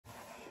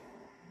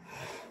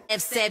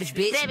Savage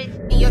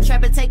bitch. In your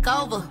trap and take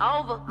over.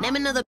 Name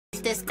another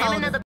bitch that's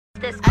colder.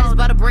 I just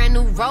bought a brand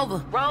new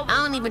Rover. I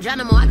don't even drive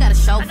no more, I got a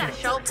chauffeur.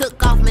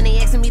 Took off, man, they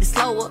asking me to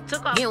slow up.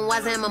 Getting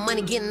wiser and my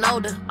money getting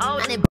older. I'm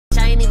that bitch,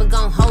 I ain't even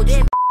gon' hold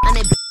you. I'm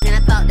that bitch, and I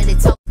thought that they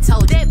told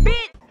that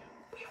bitch.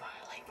 We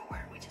running late for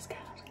work, we just got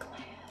out of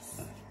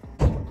class.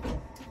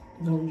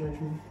 Don't judge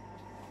me.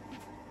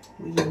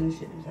 We doing this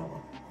shit in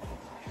shower.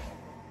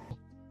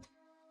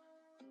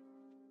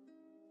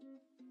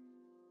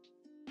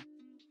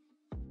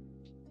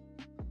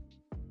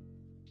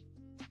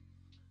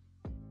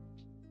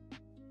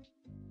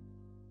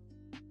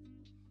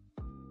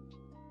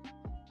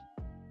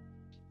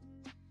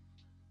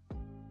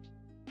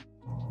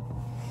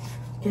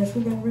 Guess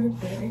we got rid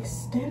of the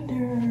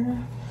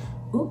extender.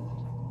 Ooh,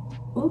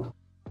 ooh.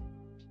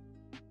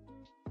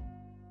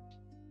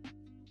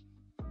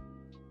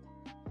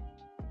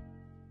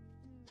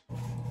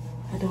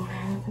 I don't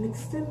have an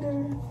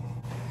extender.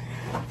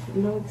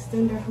 No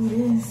extender from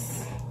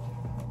this.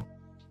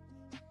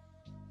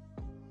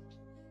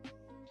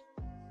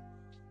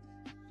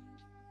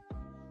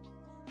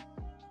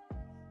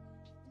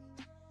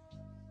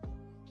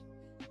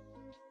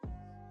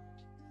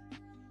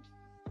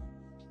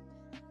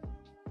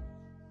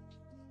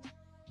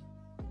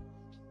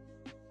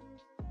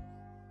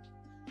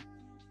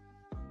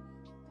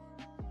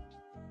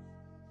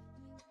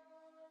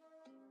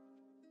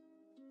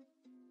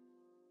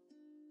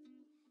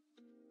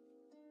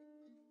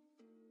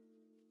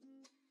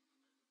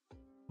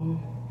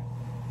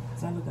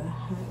 Cause I look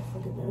hot for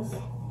goodness.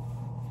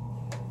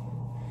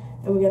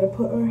 And we gotta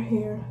put our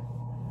hair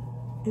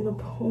in a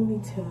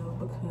ponytail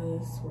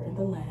because we're in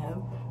the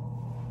lab.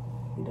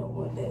 We don't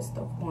want that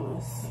stuff on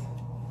us.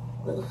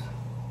 Ugh.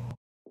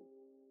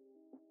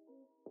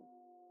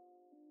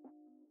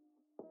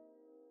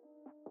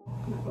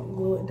 I'm not gonna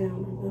glue it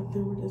down or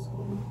nothing. We're just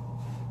gonna,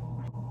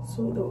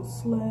 so it don't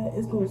slide.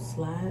 It's gonna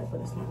slide,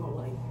 but it's not gonna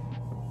like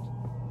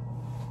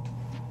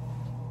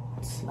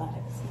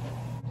slide.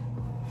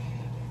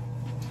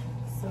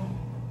 So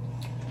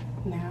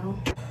now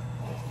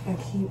I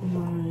keep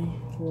my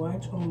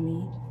watch on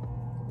me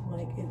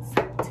like it's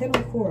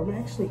 10:04. I'm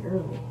actually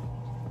early,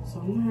 so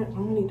I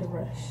don't need to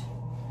rush.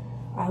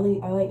 I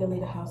like to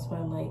leave the house by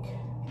like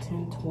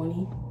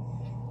 10:20,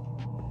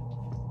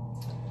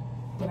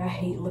 but I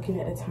hate looking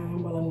at the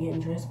time while I'm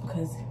getting dressed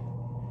because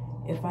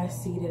if I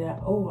see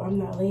that I'm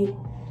not late,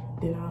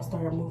 then I'll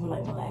start moving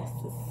like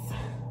molasses.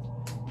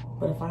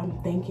 But if I'm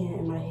thinking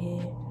in my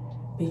head,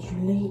 bitch, you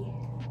late,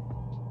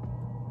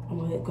 I'm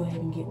gonna go ahead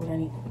and get what I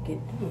need to get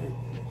done.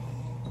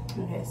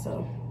 Okay,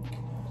 so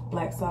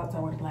black socks. I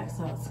wear black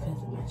socks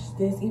because it matches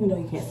this, even though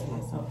you can't see my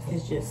socks.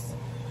 It's just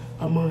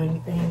a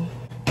mind thing.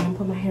 I'm gonna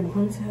put my hair in a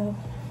ponytail,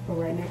 but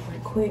right now,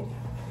 right quick,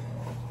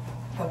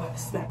 I'm about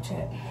to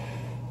Snapchat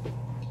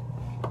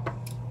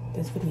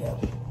this video.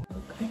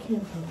 I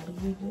can't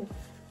believe it.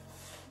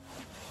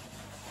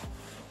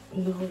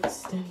 No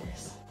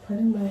extenders.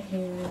 Putting my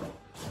hair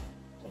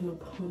in a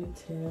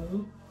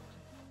ponytail.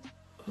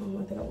 I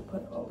think I will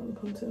put it all in the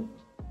ponytail.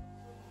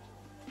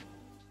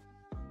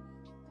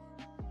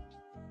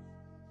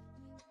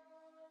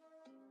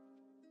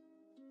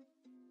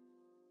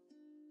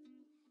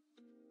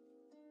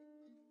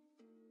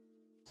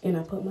 And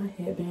I put my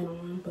headband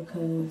on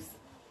because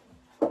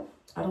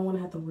I don't want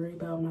to have to worry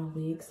about my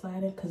wig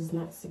sliding because it's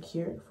not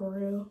secured for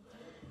real.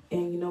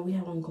 And you know, we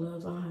have on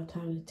gloves. I don't have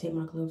time to take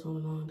my gloves on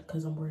and on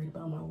because I'm worried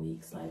about my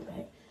wig sliding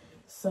back.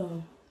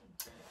 So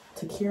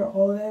to cure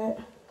all that,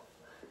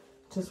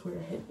 just wear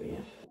a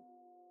headband.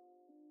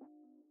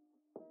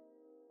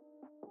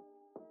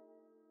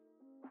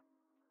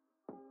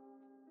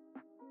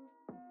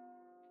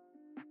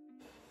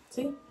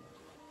 See?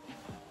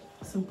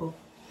 Simple.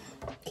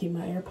 Keep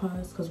my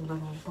AirPods because when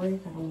I'm gonna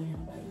break, I don't want to hear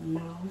nobody's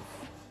mouth.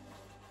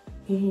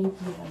 And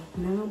yeah,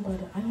 now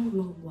I don't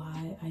know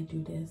why I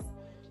do this,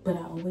 but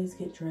I always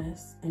get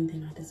dressed and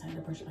then I decide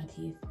to brush my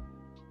teeth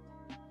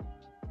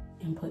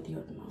and put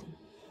deodorant on.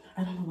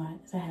 I don't know why,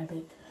 it's a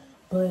habit,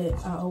 but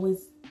I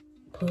always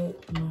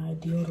put my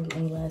deodorant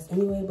on last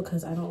anyway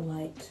because I don't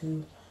like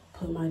to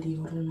put my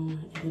deodorant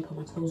on and then put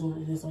my clothes on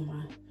and it's on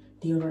my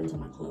deodorant on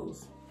my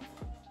clothes.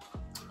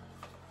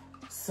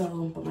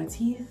 So, but my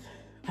teeth,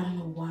 I don't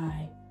know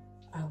why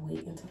I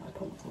wait until I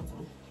put my clothes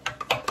on.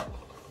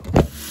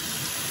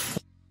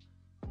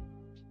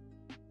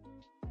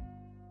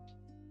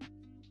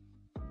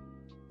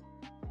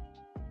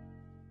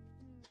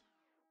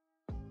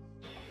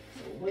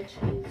 So which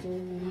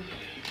is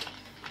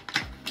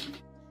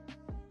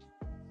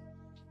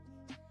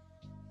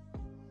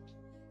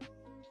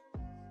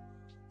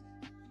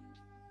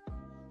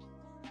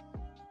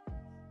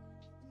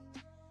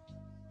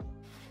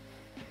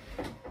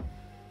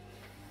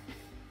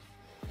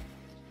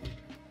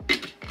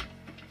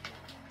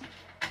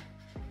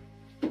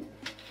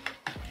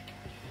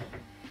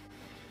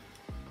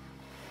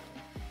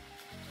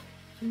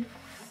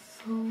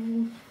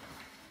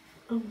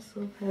I'm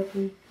so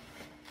happy.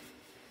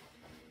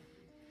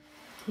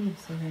 I'm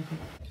so happy.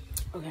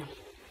 Okay.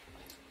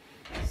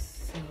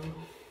 So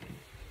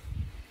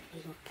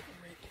we're gonna get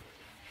ready.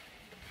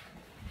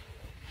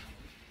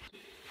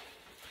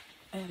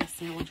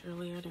 sandwich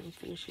earlier. I didn't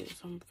finish it, so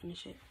I'm gonna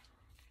finish it.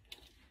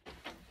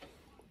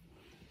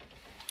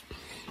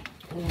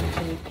 I'm gonna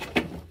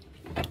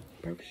take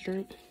breakfast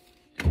drink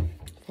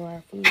for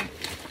our food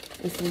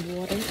and some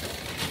water.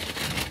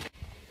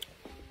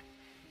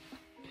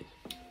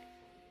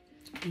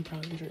 I'm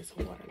probably gonna drink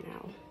some water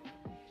now.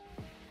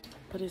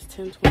 But it's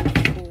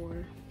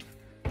 10:24,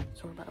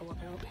 so we're about to walk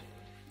out.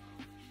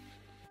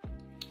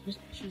 Where's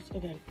my shoes?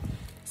 Okay,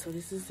 so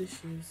this is the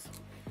shoes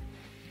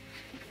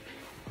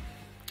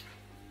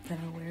that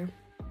I wear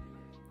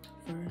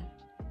for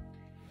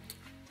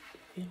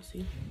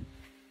PLC.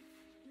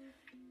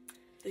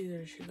 These are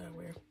the shoes I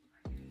wear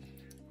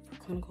for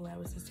clinical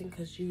lab assistant,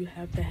 because you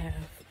have to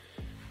have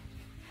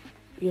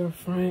your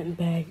front and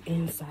back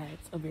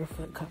insides of your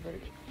foot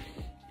covered.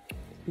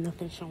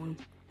 Nothing showing.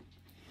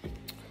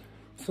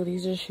 So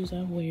these are the shoes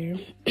I wear.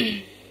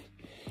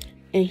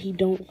 And he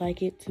don't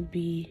like it to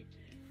be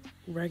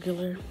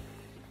regular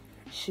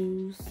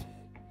shoes.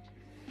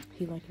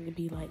 He like it to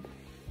be like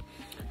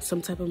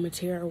some type of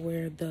material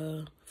where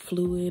the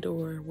fluid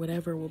or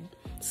whatever will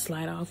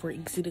slide off, or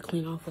easy to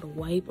clean off with a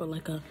wipe or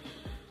like a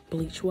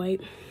bleach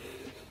wipe.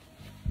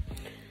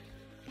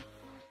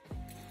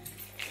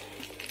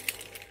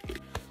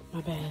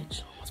 My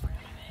badge. Almost forgot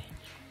my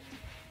badge.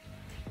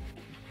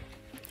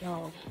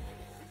 Y'all,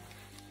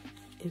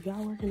 if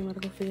y'all work in the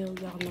medical field,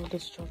 y'all know the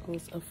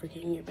struggles of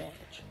forgetting your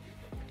badge.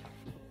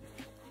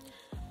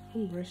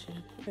 I'm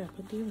brushing. I gotta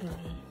put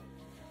deodorant on.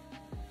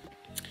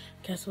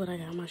 Guess what I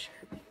got on my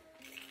shirt?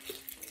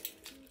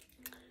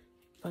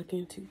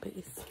 Fucking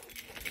toothpaste.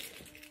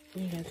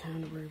 We ain't got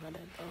time to worry about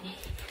that though.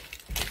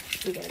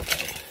 We gotta go.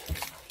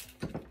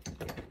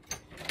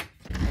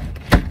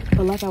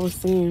 But like I was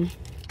saying,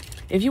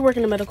 if you work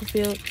in the medical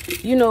field,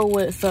 you know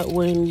what's up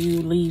when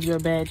you leave your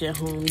badge at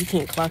home. You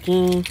can't clock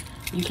in.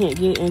 You can't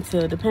get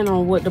into, depending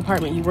on what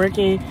department you work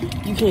in,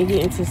 you can't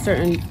get into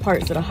certain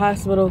parts of the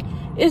hospital.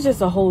 It's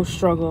just a whole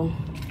struggle.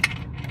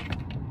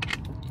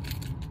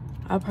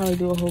 I'll probably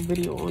do a whole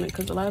video on it,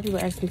 because a lot of people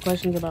ask me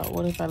questions about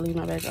what if I leave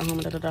my badge at home,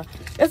 da da da.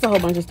 It's a whole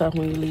bunch of stuff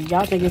when you leave.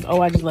 Y'all think it's,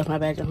 oh, I just left my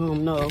badge at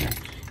home. No.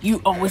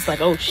 It's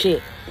like, oh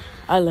shit,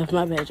 I left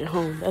my badge at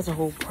home. That's a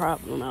whole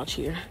problem out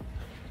here.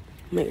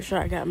 Make sure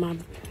I got my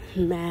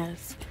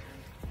mask.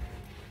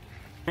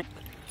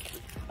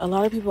 A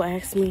lot of people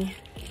ask me,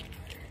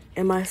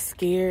 am I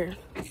scared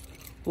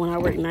when I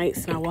work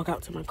nights and I walk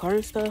out to my car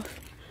and stuff?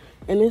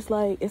 And it's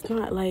like, it's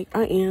not like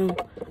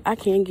I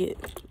can get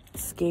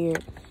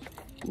scared,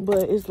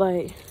 but it's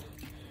like,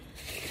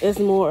 it's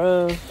more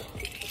of,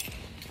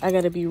 I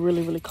gotta be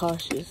really, really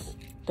cautious.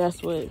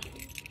 That's what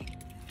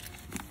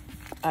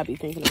I be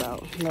thinking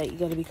about. Like, you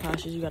gotta be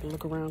cautious. You gotta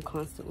look around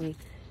constantly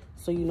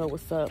so you know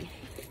what's up.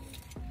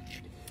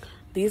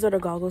 These are the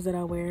goggles that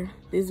I wear.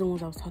 These are the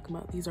ones I was talking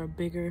about. These are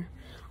bigger.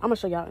 I'm gonna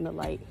show y'all in the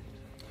light,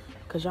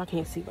 because y'all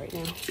can't see right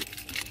now.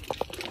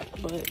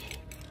 But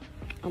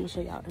I'm gonna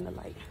show y'all in the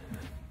light.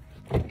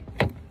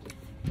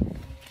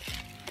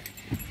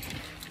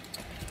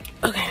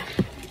 Okay,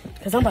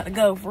 because I'm about to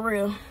go for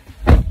real.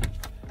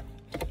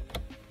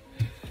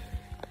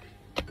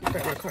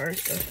 Grab my car and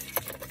stuff.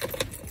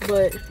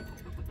 But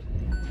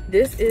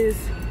this is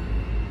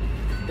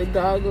the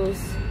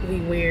goggles we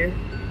wear.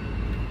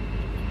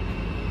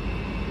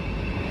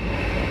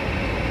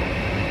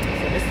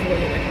 So this is what it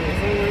looks like on the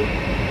phone.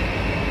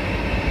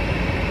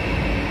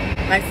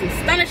 Like some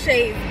stunner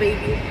shades,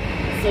 baby.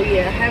 So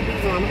yeah, I have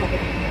these on.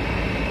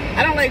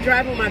 I don't like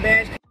driving with my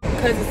badge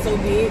because it's so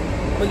big.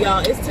 But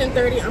y'all, it's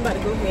 10:30. I'm about to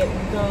go ahead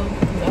and go.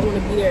 I want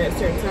to be there at a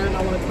certain time.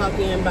 I want to clock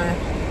in by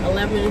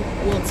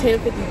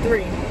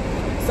 10:53.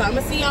 So I'm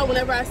gonna see y'all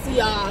whenever I see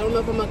y'all. I don't know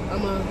if I'm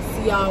gonna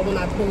see y'all when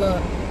I pull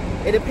up.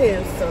 It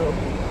depends. So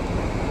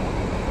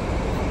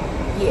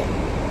yeah.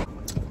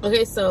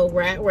 Okay, so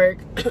we're at work.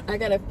 I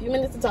got a few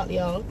minutes to talk to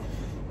y'all.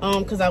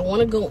 Because I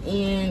want to go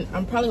in.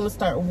 I'm probably gonna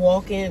start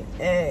walking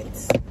at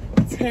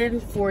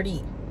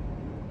 10:49.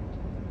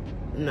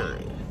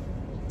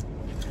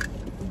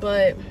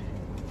 But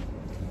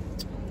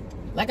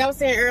like I was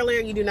saying earlier,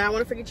 you do not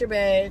want to forget your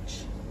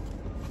badge.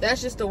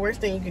 That's just the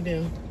worst thing you can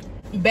do.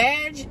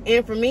 Badge,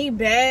 and for me,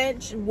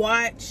 badge,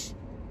 watch,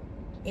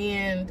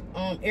 and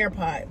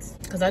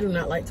AirPods. Because I do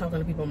not like talking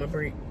to people on my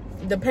break.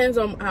 Depends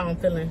on how I'm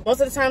feeling.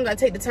 Most of the times I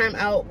take the time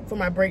out for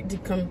my break to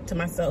come to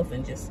myself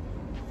and just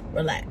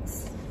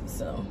relax.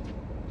 So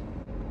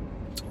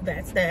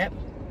that's that.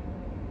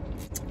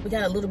 We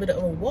got a little bit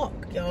of a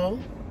walk, y'all.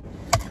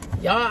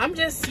 I'm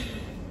just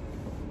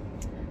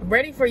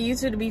ready for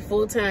YouTube to be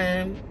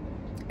full-time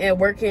and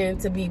working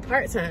to be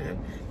part-time.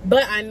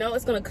 But I know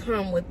it's gonna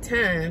come with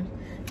time.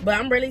 But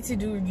I'm ready to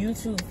do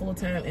YouTube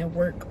full-time and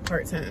work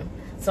part-time.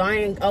 So I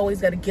ain't always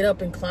gotta get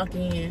up and clock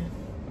in.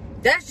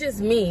 That's just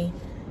me.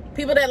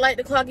 People that like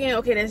to clock in,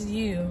 okay, that's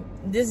you.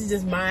 This is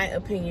just my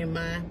opinion,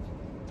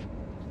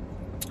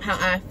 how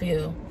I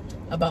feel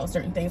about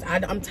certain things.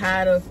 I'm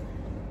tired of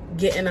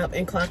getting up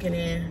and clocking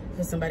in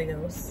for somebody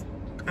else.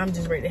 I'm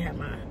just ready to have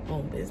my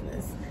own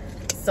business.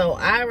 So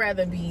I'd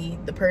rather be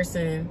the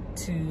person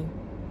to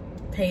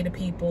pay the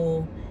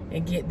people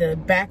and get the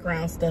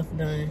background stuff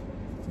done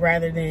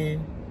rather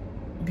than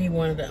be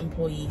one of the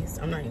employees.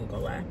 I'm not even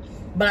gonna lie.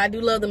 But I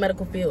do love the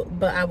medical field,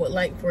 but I would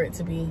like for it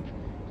to be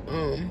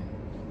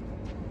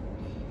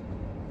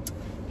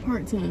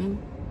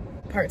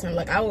part-time.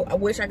 Like I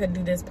wish I could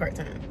do this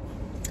part-time,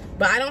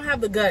 but I don't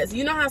have the guts.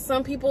 You know how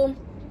some people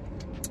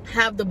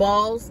have the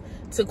balls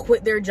to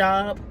quit their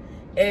job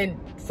and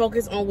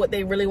focus on what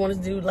they really want to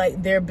do,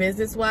 like their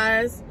business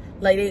wise.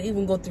 Like they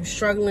even go through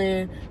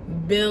struggling,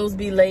 bills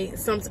be late.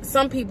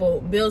 Some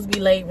people, bills be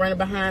late, running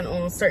behind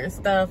on certain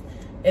stuff,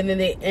 and then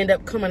they end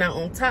up coming out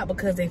on top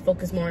because they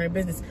focus more on their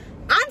business.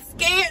 I'm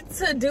scared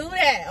to do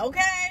that,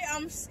 okay?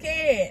 I'm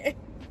scared.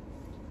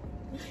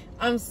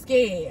 I'm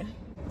scared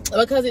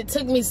because it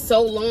took me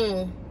so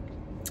long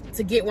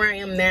to get where I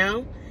am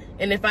now.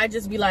 And if I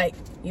just be like,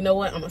 you know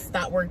what, I'm gonna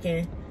stop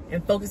working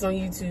and focus on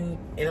YouTube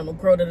and I'm gonna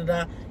grow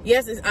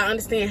Yes, I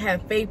understand,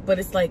 have faith, but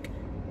it's like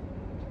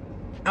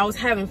I was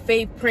having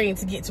faith praying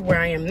to get to where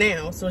I am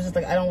now. So it's just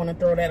like I don't want to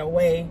throw that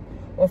away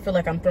or feel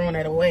like I'm throwing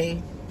that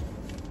away.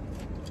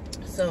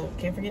 So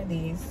can't forget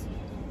these.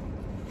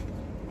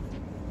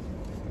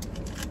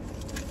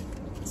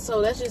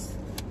 So that's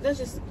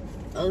just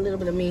a little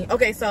bit of me.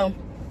 Okay, so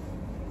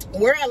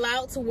we're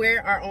allowed to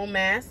wear our own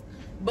mask,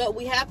 but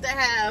we have to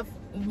have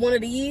one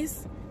of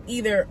these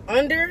either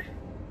under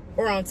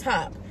or on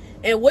top.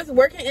 And with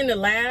working in the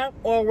lab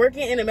or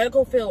working in the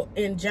medical field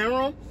in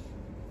general,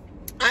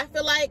 I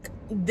feel like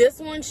this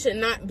one should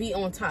not be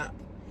on top.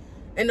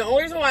 And the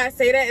only reason why I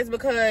say that is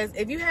because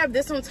if you have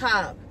this on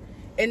top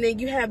and then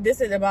you have this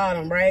at the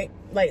bottom, right?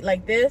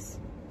 Like this,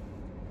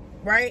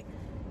 right?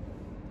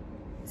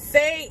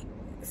 Say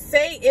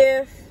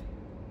if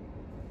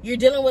you're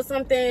dealing with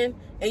something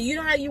and you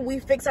know how we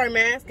fix our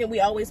mask and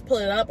we always pull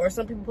it up, or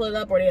some people pull it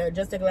up or they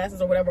adjust their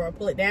glasses or whatever, or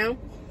pull it down.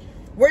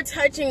 We're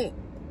touching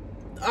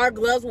our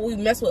gloves when we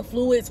mess with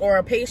fluids or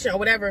a patient or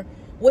whatever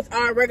with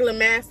our regular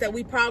mask that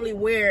we probably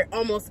wear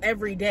almost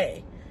every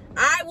day.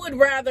 I would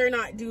rather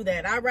not do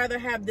that. I'd rather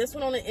have this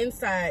one on the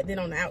inside than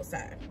on the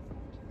outside.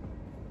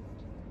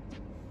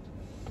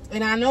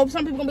 And I know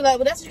some people gonna be like,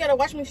 well, that's what you got a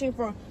washing machine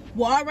for.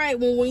 Well, all right,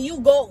 when you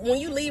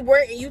leave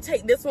work and you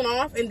take this one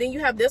off and then you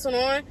have this one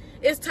on,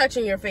 it's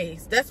touching your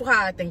face. That's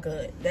how I think of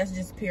it. That's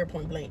just pure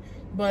point blank.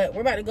 But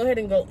we're about to go ahead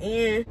and go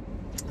in.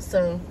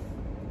 So,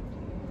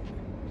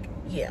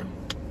 yeah.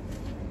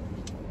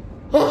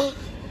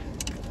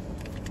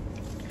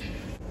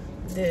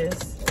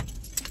 This.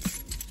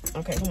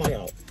 Okay, come on,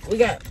 y'all. We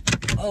got,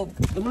 oh,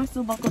 am I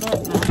still buckled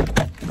up? No.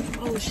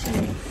 Oh, shit.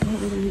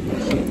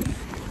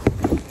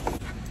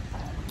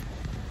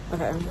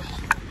 Okay.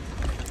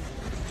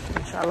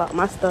 I lock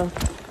my stuff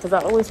because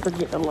I always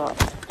forget to lock.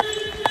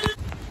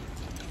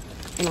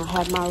 And I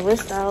have my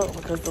wrist out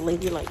because the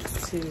lady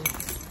likes to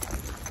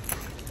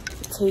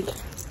take,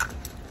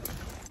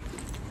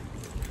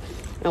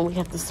 and we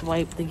have to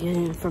swipe to get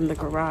in from the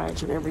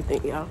garage and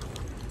everything, y'all.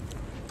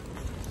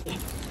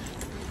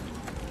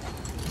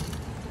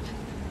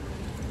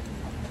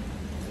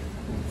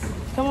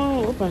 Come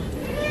on, open.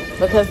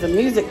 Because the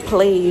music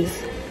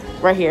plays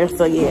right here.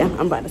 So yeah,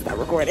 I'm about to start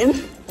recording.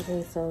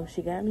 Okay, so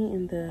she got me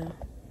in the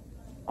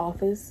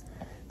office.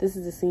 This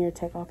is the senior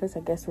tech office. I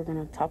guess we're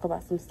gonna talk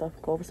about some stuff,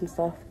 go over some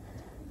stuff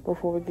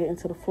before we get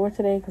into the floor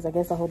today, because I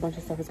guess a whole bunch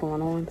of stuff is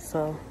going on.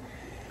 So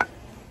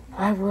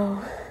I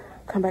will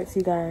come back to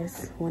you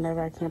guys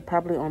whenever I can,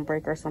 probably on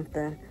break or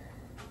something.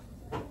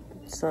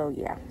 So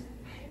yeah.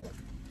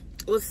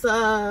 What's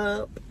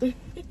up?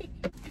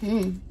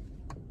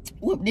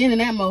 Whooped in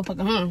that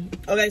motherfucker, huh?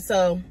 Okay,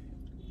 so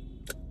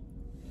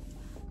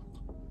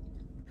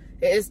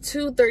it is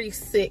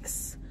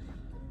 2:36.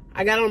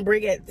 I got on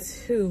break at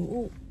 2.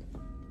 Ooh,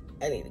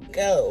 I need to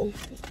go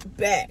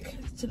back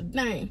to the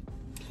thing.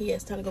 Yeah,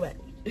 it's time to go back.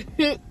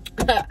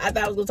 I thought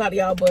I was gonna talk to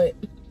y'all, but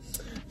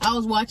I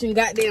was watching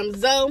goddamn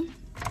Zoe.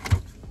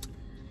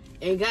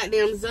 And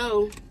goddamn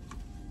Zoe,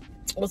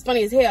 what's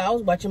funny as hell, I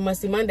was watching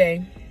Musty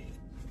Monday.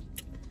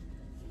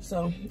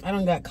 So I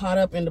done got caught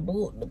up in the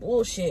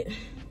bullshit.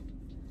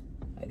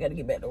 I gotta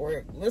get back to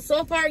work. But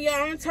so far, y'all,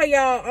 I'm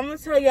gonna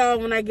tell y'all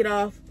when I get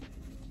off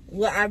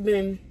what I've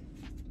been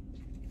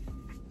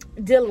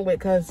dealing with,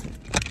 because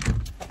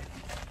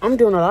I'm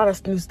doing a lot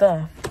of new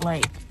stuff.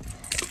 Like,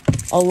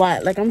 a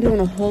lot. Like, I'm doing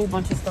a whole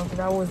bunch of stuff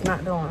that I was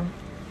not doing,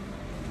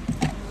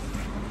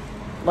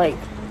 like,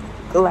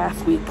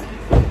 last week.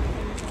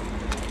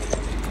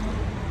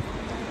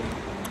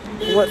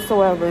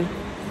 Whatsoever.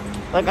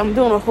 Like, I'm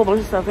doing a whole bunch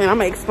of stuff, and I'm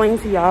gonna explain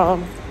to y'all.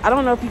 I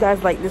don't know if you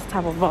guys like this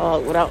type of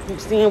vlog without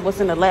seeing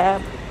what's in the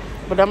lab,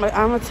 but I'm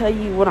gonna tell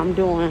you what I'm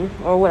doing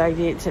or what I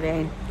did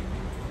today.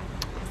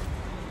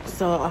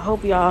 So I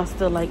hope y'all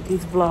still like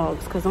these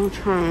vlogs, because I'm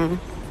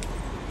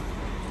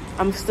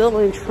still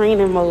in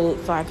training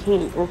mode, so I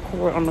can't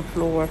record on the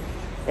floor.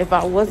 If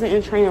I wasn't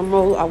in training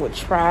mode, I would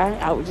try.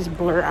 I would just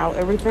blur out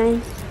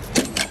everything.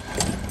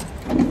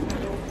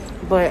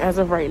 But as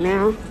of right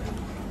now,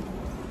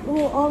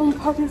 oh, all them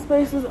parking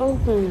spaces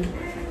open.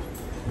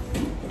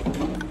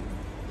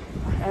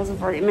 As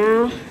of right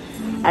now,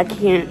 I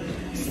can't.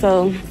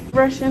 So,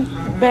 rushing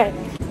back.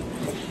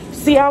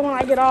 See y'all when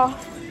I get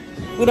off.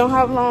 We don't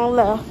have long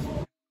left.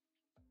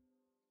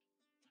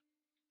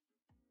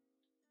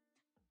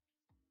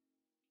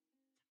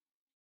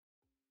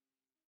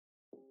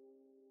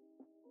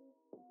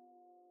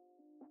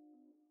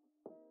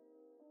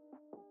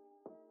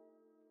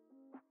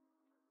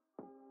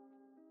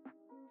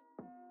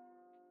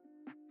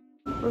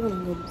 We're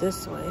gonna go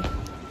this way.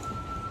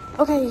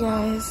 Okay,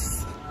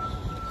 guys.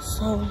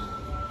 So,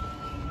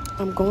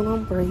 I'm going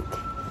on break.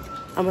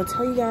 I'm gonna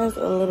tell you guys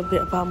a little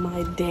bit about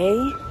my day.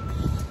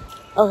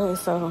 Okay,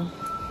 so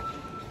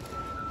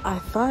I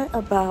thought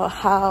about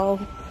how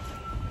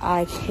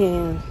I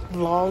can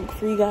vlog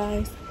for you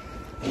guys,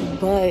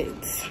 but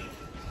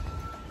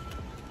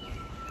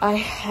I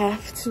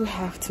have to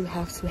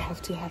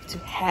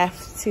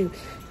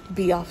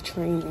be off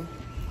training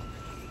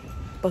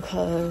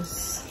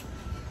because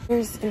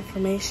there's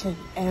information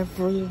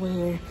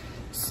everywhere.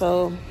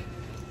 So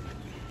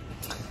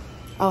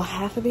I'll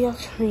have to be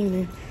off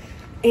training,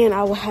 and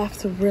I will have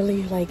to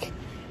really like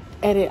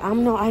edit. I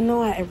know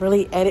I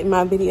really edit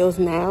my videos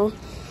now,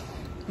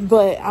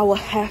 but I will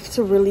have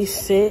to really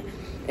sit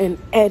and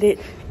edit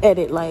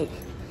like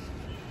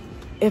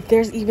if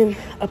there's even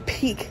a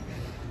peak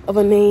of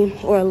a name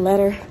or a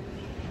letter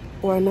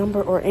or a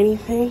number or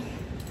anything,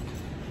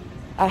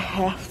 I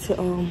have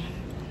to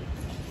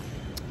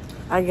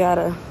I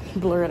gotta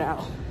blur it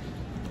out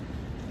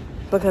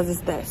because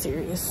it's that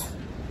serious.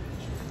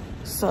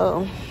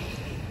 So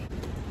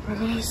we're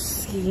gonna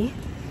see,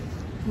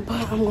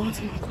 but I'm going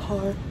to my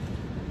car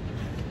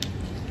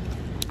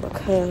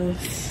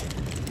because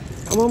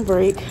I'm on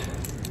break.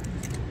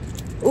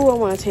 Ooh, I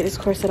want to take this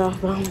corset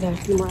off, but I only got a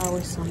few more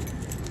hours, so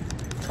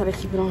try to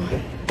keep it on.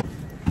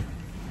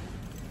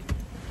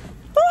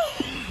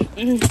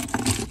 I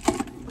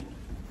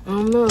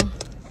don't know.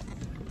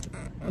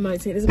 I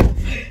might take this off.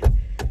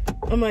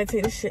 I might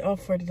take this shit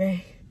off for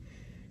today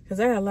because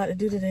I got a lot to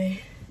do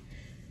today.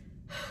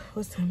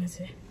 What time is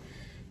it?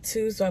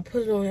 2, so I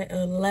put it on at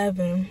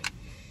 11.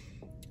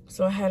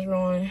 So I had it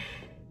on,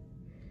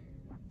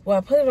 well,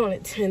 I put it on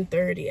at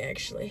 10:30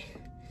 actually,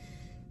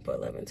 but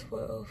 11,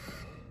 12.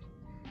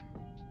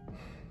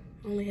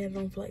 Only had it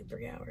on for like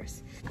 3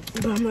 hours.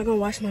 But I'm not gonna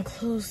wash my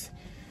clothes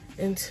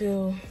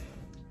until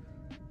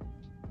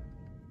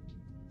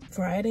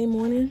Friday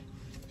morning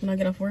when I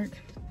get off work.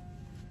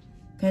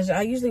 Cause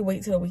I usually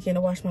wait till the weekend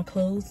to wash my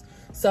clothes.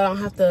 So I don't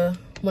have to,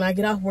 when I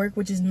get off work,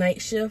 which is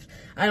night shift,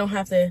 I don't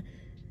have to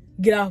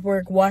get off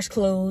work, wash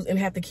clothes, and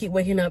have to keep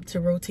waking up to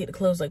rotate the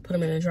clothes, like put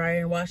them in the dryer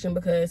and wash them,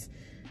 because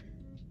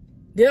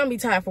then I'll be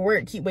tired for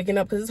work, keep waking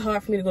up, because it's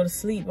hard for me to go to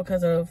sleep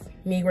because of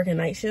me working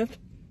night shift.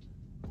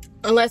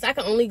 Unless I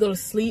can only go to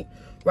sleep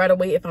right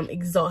away if I'm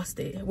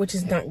exhausted, which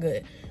is not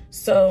good.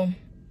 So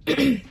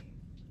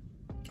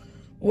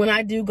when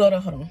I do go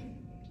to,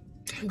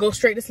 go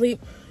straight to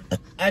sleep,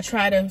 I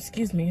try to,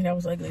 excuse me, that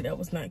was ugly, that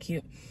was not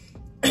cute.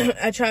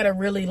 I try to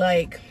really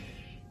like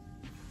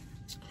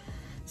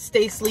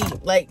stay asleep.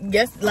 Like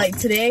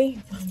today,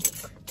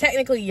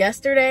 technically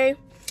yesterday,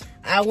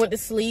 I went to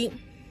sleep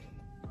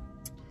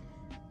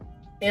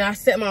and I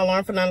set my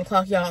alarm for 9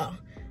 o'clock, y'all.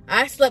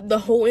 I slept the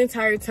whole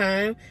entire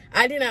time.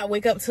 I did not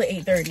wake up till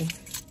 8:30.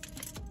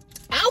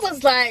 I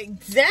was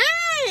like, dang,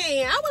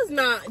 I was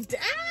knocked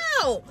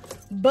out.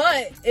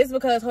 But it's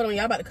because, hold on,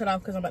 y'all about to cut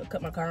off because I'm about to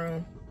cut my car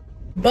on.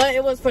 But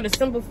it was for the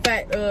simple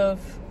fact of,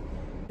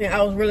 yeah,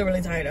 I was really,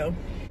 really tired though.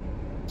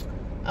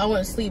 I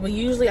went to sleep, but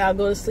usually I'll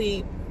go to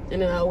sleep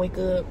and then I'll wake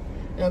up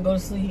and I'll go to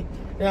sleep,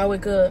 then I'll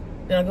wake up,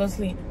 then I'll go to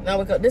sleep, then I'll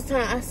wake up. This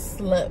time I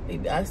slept,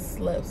 baby. I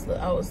slept.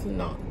 I was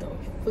knocked the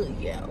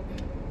fuck out.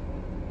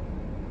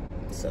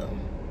 So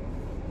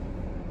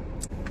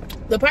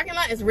the parking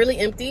lot is really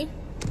empty,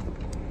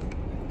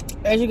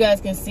 as you guys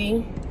can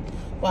see.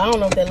 Well, I don't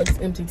know if that looks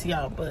empty to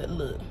y'all, but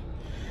look,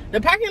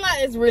 the parking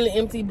lot is really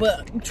empty.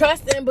 But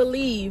trust and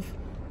believe,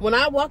 when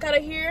I walk out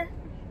of here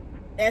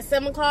at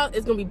 7 o'clock,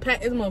 it's gonna be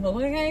packed as a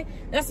motherfucker. Okay,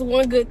 that's the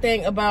one good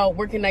thing about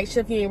working night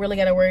shift. You ain't really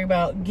gotta worry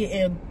about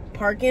getting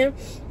parking.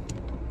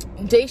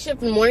 Day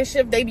shift and morning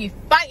shift, they be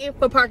fighting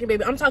for parking,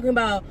 baby. I'm talking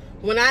about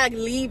when I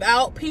leave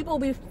out, people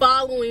be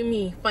following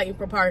me fighting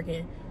for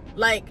parking.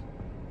 Like,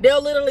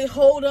 they'll literally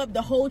hold up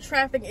the whole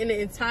traffic in the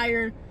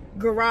entire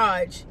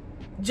garage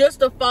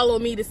just to follow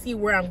me to see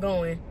where I'm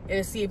going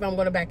and to see if I'm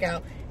gonna back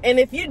out. And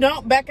if you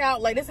don't back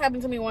out, like this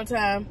happened to me one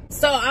time.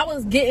 So I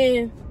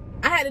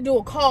had to do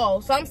a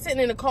call. So I'm sitting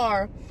in the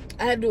car.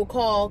 I had to do a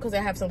call because I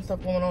have some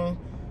stuff going on.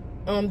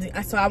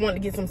 So I wanted to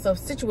get some stuff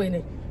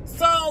situated.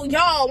 So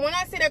y'all, when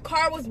I say that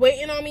car was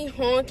waiting on me,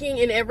 honking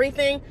and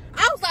everything,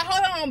 I was like,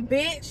 hold on,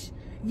 bitch.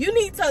 You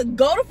need to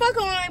go the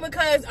fuck on,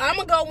 because I'm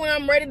gonna go when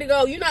I'm ready to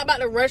go. You're not about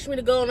to rush me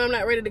to go and I'm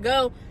not ready to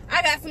go.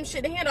 I got some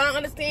shit to handle. I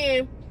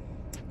understand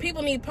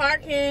people need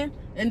parking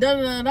and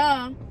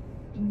da-da-da-da.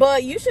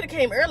 But you should have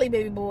came early,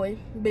 baby boy,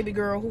 baby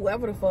girl,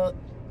 whoever the fuck.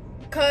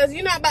 Because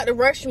you're not about to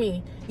rush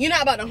me. You're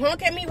not about to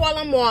honk at me while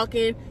I'm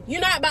walking.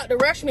 You're not about to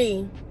rush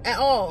me at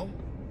all.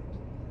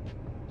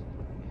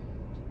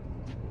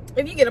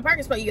 If you get a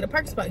parking spot, you get a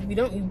parking spot. If you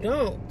don't, you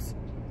don't.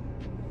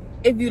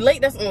 If you late,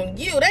 that's on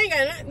you.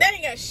 That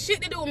ain't got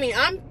shit to do with me.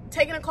 I'm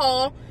taking a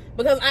call.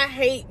 because I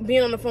hate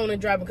being on the phone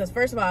and driving, because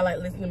first of all, I like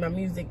listening to my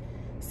music.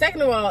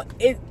 Second of all,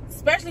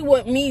 especially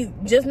with me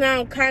just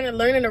now kind of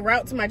learning the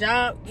route to my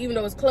job, even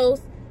though it's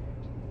close,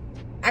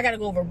 I gotta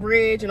go over a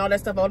bridge and all that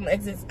stuff, all them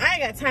exits. I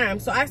ain't got time.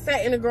 So I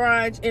sat in the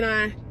garage and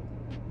I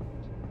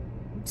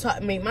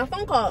made my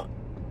phone call.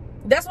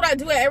 That's what I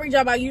do at every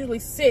job. I usually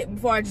sit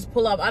before I just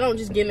pull up. I don't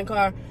just get in the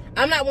car.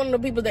 I'm not one of the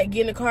people that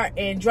get in the car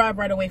and drive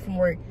right away from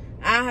work.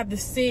 I have to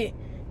sit,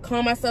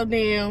 calm myself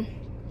down,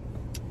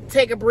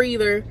 take a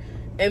breather,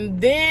 and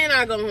then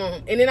I go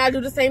home. And then I do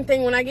the same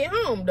thing when I get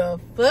home. The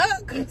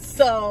fuck?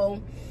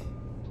 So,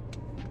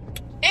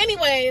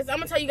 anyways, I'm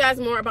gonna tell you guys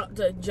more about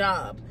the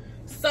job.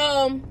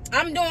 So,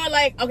 I'm doing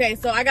like, okay,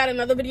 so I got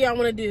another video I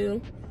want to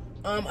do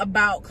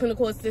about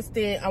clinical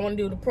assistant. I want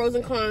to do the pros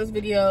and cons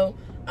video.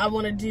 I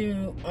want to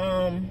do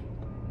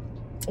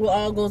what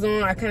all goes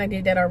on. I kind of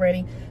did that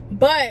already.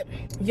 But,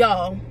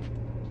 y'all,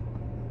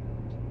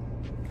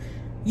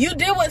 you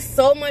deal with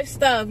so much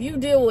stuff. You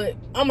deal with,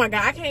 oh my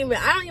God, I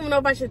don't even know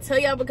if I should tell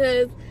y'all,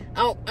 because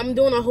I'm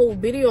doing a whole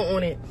video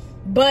on it.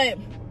 But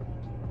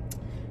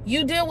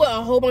you deal with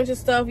a whole bunch of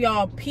stuff,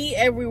 y'all. Pee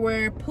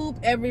everywhere, poop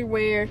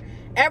everywhere.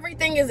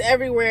 Everything is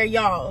everywhere,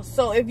 y'all.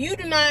 So if you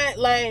don't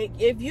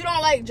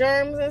like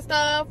germs and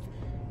stuff,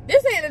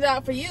 this ain't a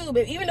job for you.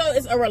 But even though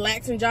it's a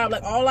relaxing job,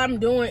 like all I'm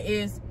doing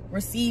is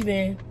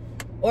receiving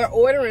or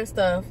ordering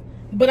stuff.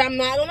 But I'm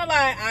not gonna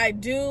lie, I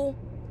do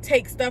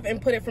take stuff and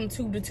put it from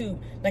tube to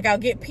tube. Like I'll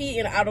get pee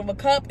out of a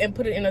cup and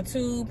put it in a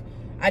tube.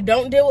 I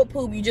don't deal with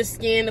poop. You just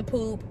scan the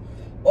poop.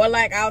 Or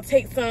like I'll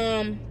take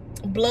some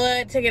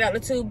blood, take it out the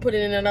tube, put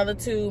it in another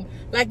tube.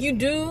 Like you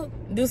do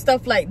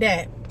stuff like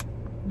that.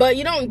 But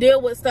you don't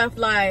deal with stuff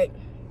like,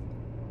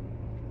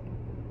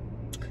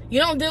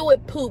 you don't deal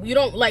with poop. You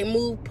don't like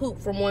move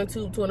poop from one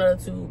tube to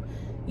another tube.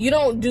 You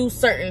don't do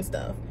certain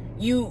stuff.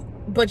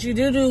 But you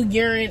do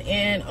urine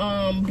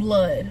and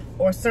blood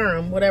or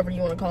serum, whatever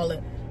you want to call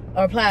it,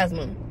 or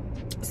plasma.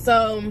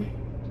 So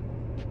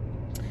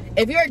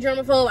if you're a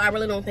germaphobe, I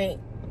really don't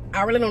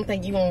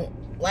think you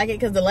won't like it,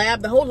 because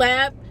the whole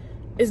lab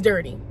is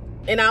dirty.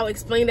 And I'll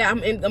explain that.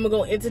 I'm gonna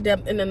go into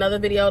depth in another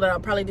video that I'll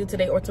probably do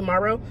today or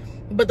tomorrow.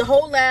 But the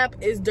whole lab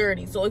is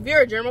dirty. So if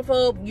you're a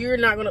germaphobe, you're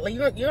not gonna like,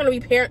 you're gonna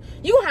be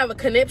you gonna have a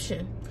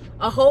conniption,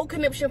 a whole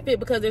conniption fit,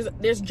 because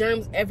there's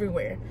germs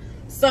everywhere.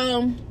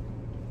 So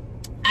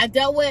I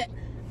dealt with,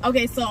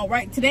 okay, so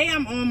right today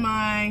I'm on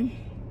my,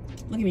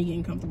 look at me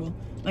getting comfortable.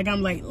 Like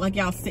I'm like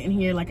y'all sitting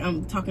here, like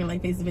I'm talking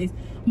like face to face.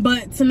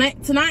 But tonight,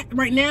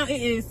 right now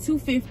it is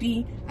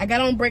 2:50. I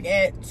got on break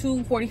at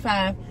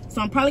 2:45.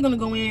 So I'm probably gonna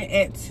go in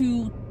at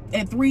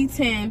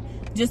 3:10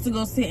 just to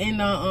go sit in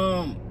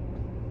the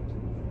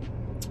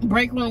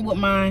break room with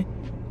my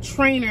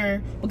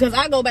trainer, because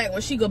I go back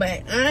when she go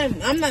back.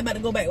 I'm not about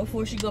to go back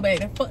before she go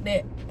back. And fuck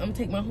that. I'm gonna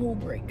take my whole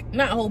break.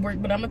 Not whole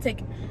break, but I'm gonna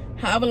take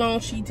however long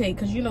she take,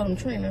 because you know them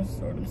trainers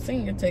or them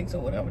senior takes or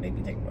whatever, they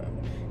be taking forever.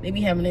 They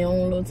be having their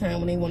own little time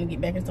when they want to get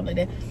back and stuff like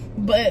that.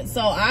 But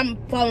so I'm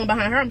following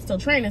behind her. I'm still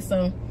training,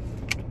 so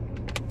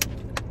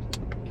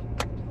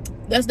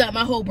that's not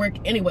my whole break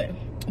anyway.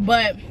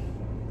 But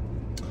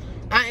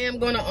I am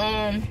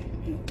gonna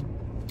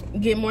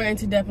get more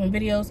into depth on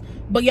videos.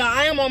 But y'all,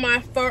 I am on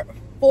my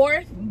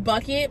fourth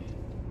bucket.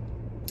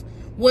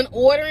 When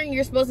ordering,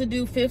 you're supposed to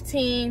do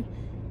 15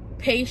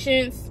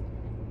 patients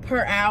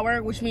per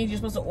hour, which means you're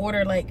supposed to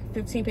order like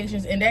 15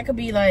 patients. And that could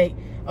be like,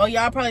 oh,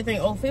 y'all probably think,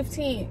 oh,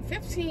 15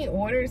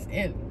 orders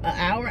in an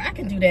hour, I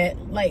can do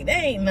that. Like,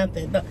 that ain't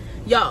nothing.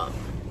 Y'all,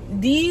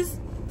 these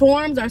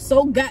forms are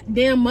so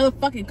goddamn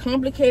motherfucking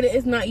complicated.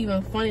 It's not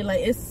even funny.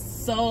 Like, it's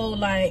so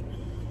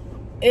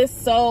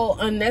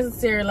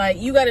unnecessary. Like,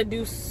 you gotta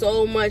do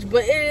so much,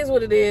 but it is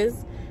what it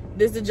is.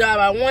 This is the job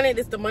I wanted.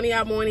 This is the money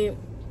I wanted.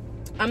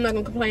 I'm not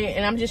gonna complain,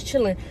 and I'm just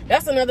chilling.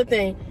 That's another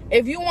thing.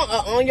 If you want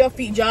an on your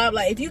feet job,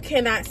 like if you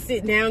cannot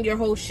sit down your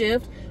whole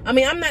shift, I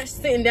mean, I'm not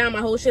sitting down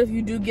my whole shift.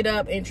 You do get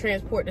up and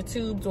transport the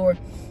tubes or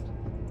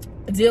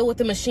deal with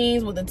the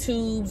machines with the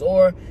tubes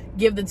or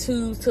give the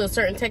tubes to a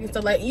certain tech and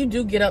stuff. Like, you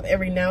do get up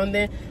every now and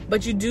then,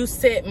 but you do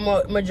sit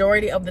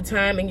majority of the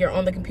time, and you're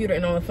on the computer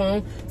and on the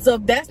phone. So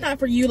if that's not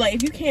for you, like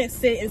if you can't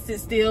sit and sit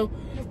still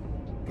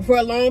for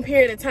a long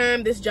period of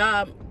time, this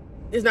job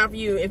is not for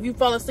you. If you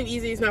fall asleep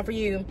easy, it's not for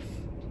you.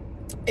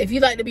 If you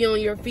like to be on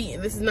your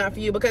feet, this is not for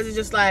you, because it's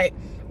just like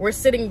we're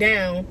sitting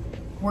down,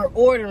 we're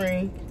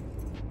ordering,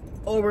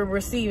 or we're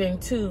receiving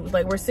tubes.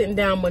 Like, we're sitting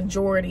down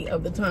majority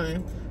of the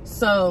time.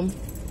 So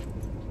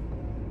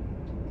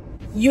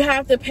you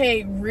have to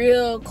pay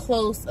real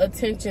close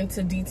attention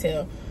to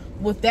detail.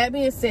 With that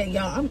being said,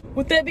 y'all,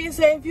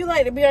 if you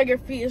like to be on your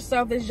feet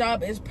yourself, this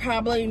job is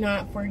probably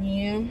not for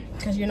you,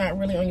 because you're not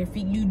really on your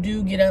feet. You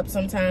do get up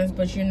sometimes,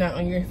 but you're not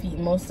on your feet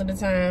most of the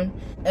time.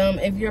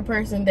 If you're a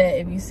person that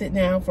if you sit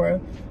down for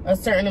a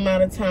certain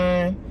amount of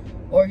time,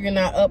 or you're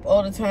not up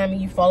all the time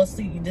and you fall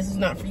asleep, this is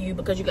not for you,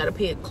 because you got to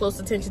pay close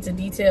attention to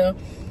detail.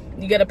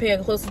 You got to pay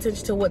close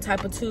attention to what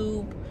type of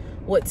tube,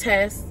 what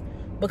test,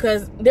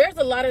 because there's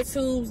a lot of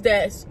tubes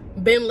that's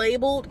been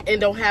labeled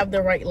and don't have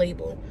the right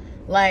label.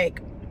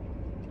 Like,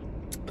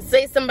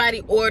 say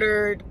somebody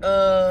ordered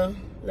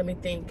let me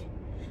think,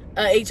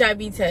 a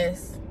HIV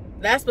test.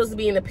 That's supposed to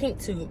be in the pink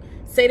tube.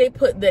 Say they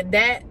put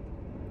that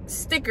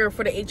sticker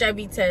for the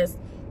HIV test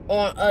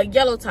on a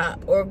yellow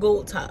top or a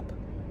gold top.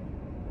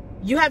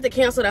 You have to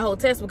cancel that whole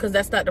test because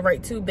that's not the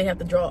right tube. They have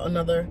to draw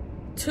another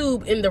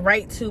tube in the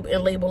right tube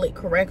and label it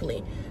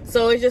correctly.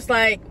 So it's just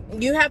like,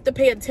 you have to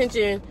pay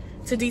attention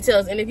to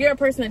details. And if you're a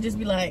person that just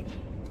be like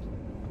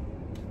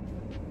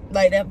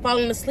that,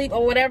 falling asleep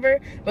or whatever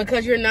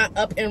because you're not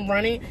up and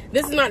running,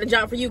 this is not the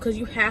job for you, because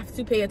you have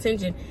to pay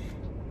attention.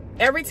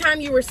 Every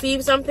time you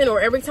receive something or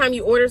every time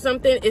you order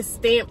something, it's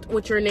stamped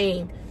with your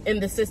name in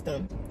the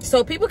system.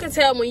 So people can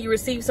tell when you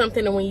receive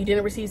something and when you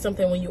didn't receive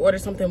something, when you order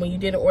something, when you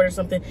didn't order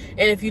something, and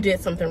if you did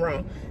something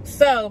wrong.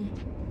 So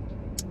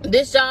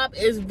this job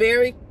is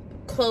very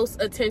close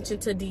attention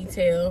to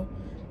detail.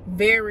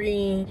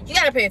 You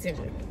gotta pay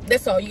attention.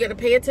 That's all. You gotta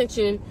pay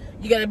attention.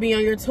 You gotta be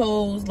on your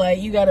toes. Like,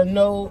 you gotta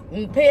know,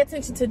 pay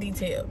attention to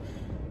detail.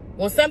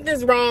 When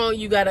something's wrong,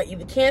 you gotta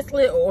either cancel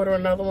it or order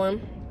another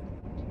one.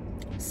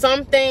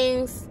 Some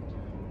things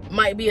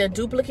might be a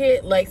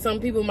duplicate. Like, some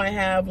people might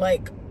have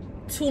like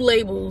 2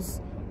 labels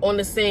on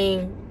the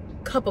same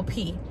cup of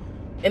pee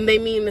and they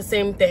mean the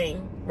same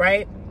thing,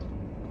 right?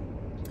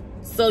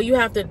 So you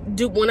have to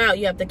dupe one out.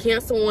 You have to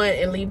cancel one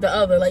and leave the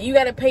other. Like, you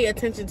got to pay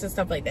attention to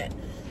stuff like that.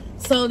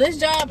 So this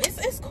job,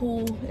 it's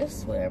cool.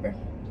 It's whatever.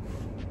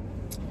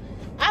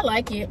 I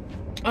like it.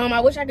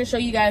 I wish I could show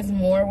you guys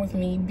more with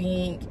me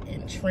being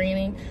in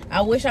training.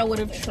 I wish I would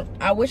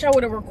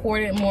have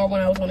recorded more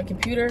when I was on the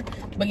computer.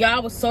 But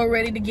y'all was so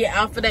ready to get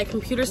out for that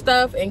computer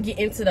stuff and get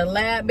into the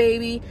lab,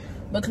 baby,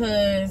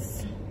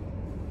 because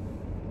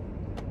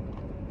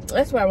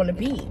that's where I want to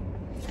be.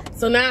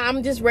 So now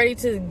I'm just ready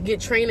to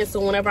get training,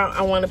 so whenever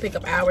I want to pick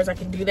up hours, I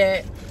can do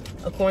that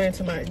according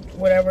to my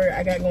whatever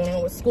I got going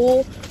on with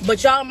school.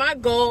 But y'all, my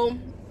goal,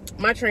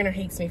 my trainer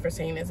hates me for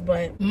saying this,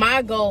 but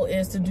my goal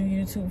is to do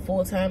YouTube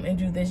full-time and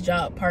do this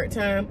job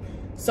part-time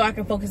so I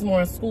can focus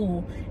more on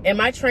school. And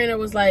my trainer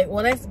was like,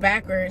 well, that's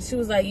backwards. She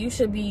was like, you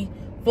should be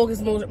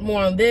focused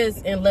more on this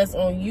and less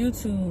on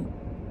YouTube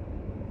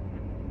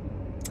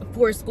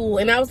for school.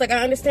 And I was like,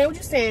 I understand what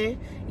you're saying.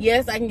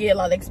 Yes, I can get a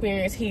lot of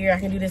experience here. I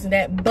can do this and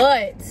that.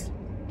 But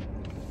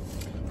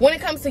when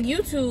it comes to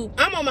YouTube,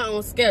 I'm on my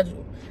own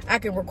schedule. I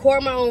can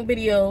record my own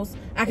videos.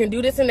 I can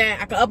do this and that.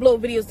 I can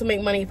upload videos to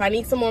make money. If I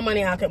need some more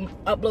money, I can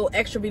upload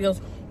extra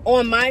videos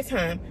on my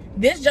time.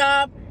 This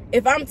job,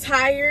 if I'm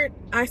tired,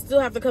 I still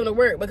have to come to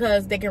work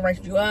because they can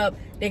write you up.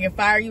 They can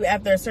fire you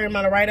after a certain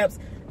amount of write-ups.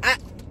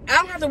 I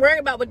don't have to worry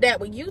about with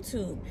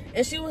YouTube.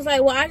 And she was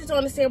like, well, I just don't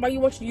understand why you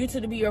want your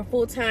YouTube to be your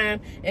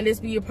full-time and this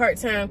be your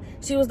part-time.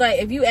 She was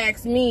like, if you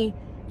ask me,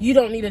 you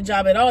don't need a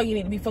job at all. You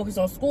need to be focused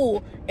on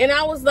school. And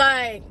I was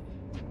like,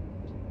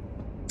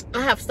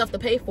 I have stuff to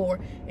pay for.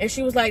 And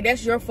she was like,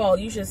 that's your fault.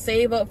 You should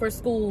save up for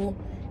school.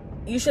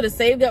 You should have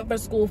saved up for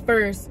school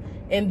first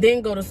and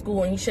then go to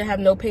school, and you should have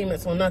no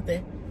payments on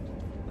nothing.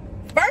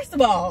 First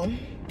of all,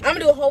 I'm going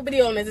to do a whole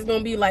video on this. It's going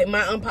to be like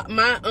my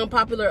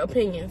unpopular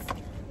opinions.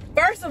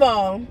 First of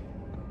all,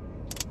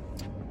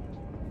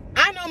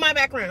 I know my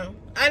background.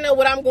 I know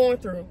what I'm going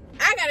through.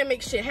 I got to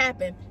make shit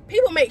happen.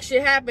 People make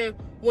shit happen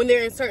when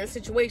they're in certain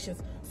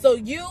situations. So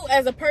you,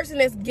 as a person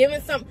that's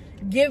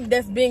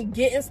that's been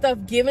getting stuff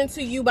given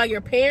to you by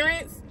your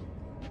parents,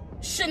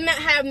 should not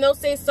have no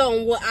say so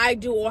on what I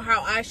do or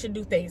how I should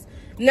do things.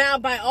 Now,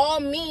 by all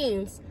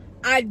means,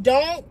 I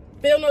don't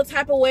feel no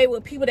type of way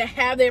with people that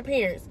have their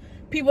parents,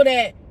 people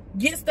that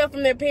get stuff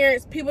from their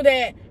parents, people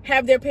that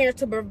have their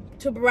parents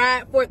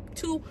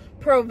to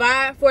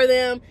provide for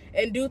them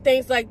and do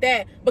things like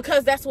that,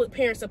 because that's what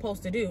parents are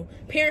supposed to do.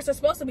 Parents are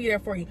supposed to be there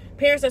for you.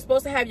 Parents are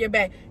supposed to have your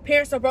back.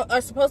 Parents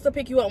are supposed to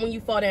pick you up when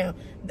you fall down.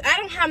 I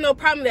don't have no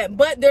problem with that,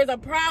 but there's a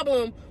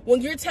problem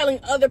when you're telling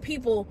other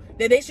people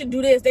that they should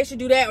do this, they should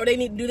do that, or they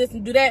need to do this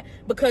and do that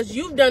because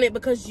you've done it,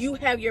 because you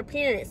have your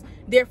parents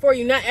there for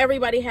you. Not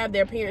everybody have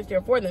their parents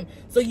there for them.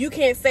 So you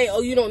can't say,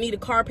 oh, you don't need a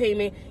car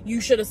payment. You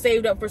should have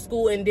saved up for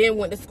school and then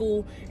went to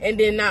school and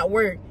then not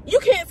work. You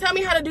can't tell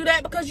me how to do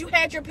that because you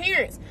had your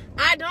parents.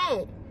 I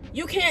don't.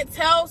 You can't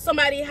tell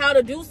somebody how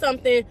to do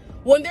something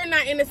when they're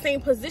not in the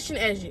same position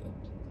as you.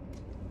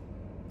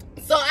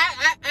 So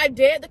I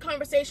did the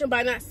conversation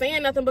by not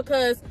saying nothing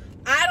because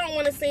I don't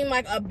want to seem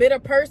like a bitter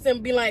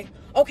person, be like,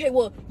 okay,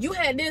 well, you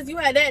had this, you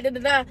had that, da da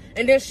da,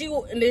 and then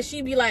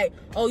she be like,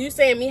 oh, you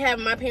saying me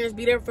having my parents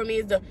be there for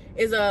me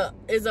is a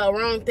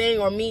wrong thing,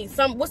 or me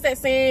what's that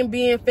saying,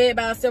 being fed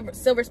by a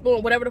silver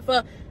spoon, whatever the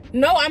fuck.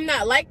 No, I'm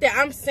not like that.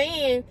 I'm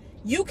saying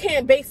you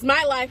can't base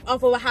my life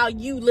off of how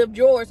you lived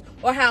yours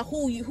or how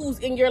who's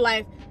in your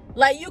life.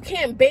 Like, you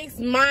can't base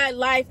my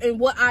life and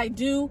what I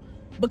do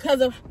because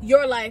of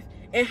your life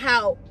and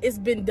how it's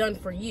been done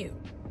for you.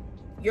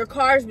 Your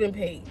car's been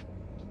paid.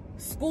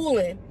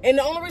 Schooling. And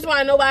the only reason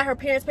why I know why her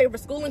parents paid for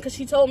schooling, because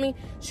she told me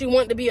she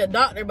wanted to be a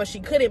doctor, but she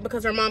couldn't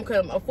because her mom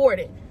couldn't afford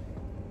it.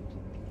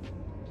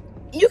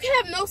 You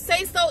can have no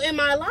say-so in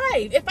my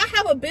life. If I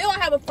have a bill, I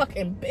have a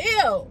fucking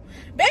bill.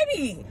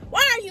 Baby,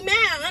 why are you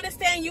mad? I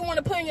understand you want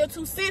to put in your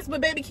 2 cents,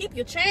 but baby, keep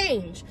your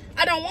change.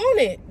 I don't want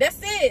it. That's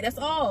it. That's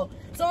all.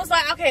 So So it's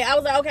like, okay, I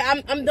was like,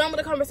 okay, I'm done with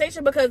the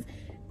conversation because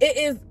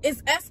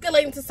it's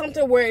escalating to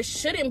something where it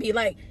shouldn't be.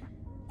 Like,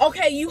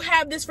 okay, you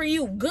have this for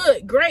you.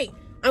 Good, great.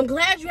 I'm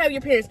glad you have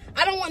your parents.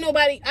 I don't want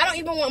nobody, I don't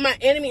even want my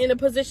enemy in the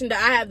position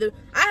that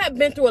I have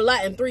been through a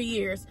lot in 3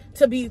 years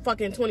to be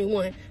fucking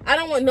 21. I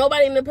don't want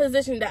nobody in the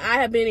position that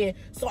I have been in.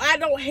 So I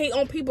don't hate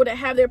on people that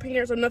have their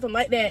parents or nothing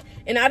like that.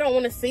 And I don't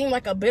want to seem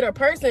like a bitter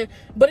person.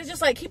 But it's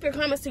just like, keep your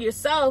comments to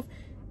yourself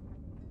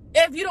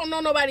if you don't know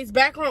nobody's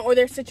background or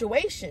their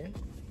situation.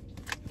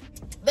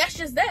 That's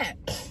just that.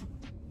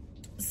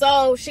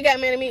 So she got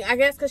mad at me, I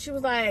guess, because she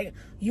was like,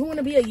 you want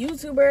to be a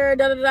YouTuber,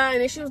 da-da-da.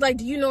 And then she was like,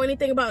 do you know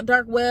anything about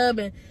dark web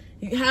and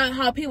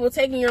how people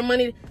taking your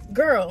money?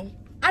 Girl,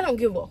 I don't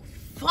give a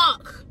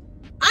fuck.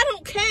 I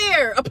don't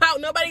care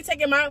about nobody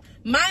taking my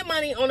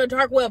money on the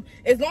dark web.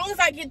 As long as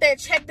I get that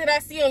check that I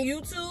see on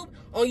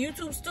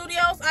YouTube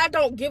Studios, I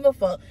don't give a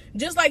fuck.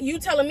 Just like you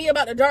telling me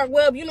about the dark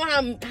web, you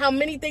know how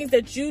many things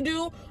that you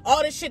do,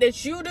 all the shit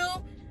that you do,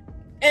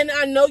 and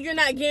I know you're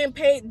not getting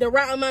paid the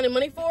right amount of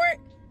money for it.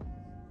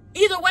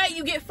 Either way,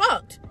 you get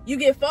fucked. You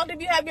get fucked if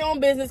you have your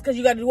own business because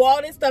you got to do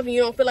all this stuff and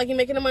you don't feel like you're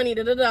making the money,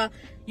 da-da-da.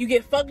 You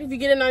get fucked if you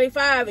get a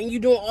 95 and you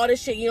doing all this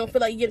shit. You don't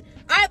feel like you get...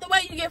 Either way,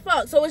 you get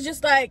fucked. So it's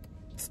just like,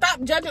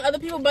 stop judging other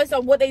people based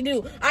on what they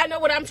do. I know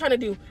what I'm trying to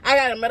do. I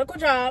got a medical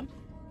job,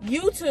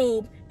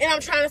 YouTube, and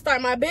I'm trying to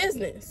start my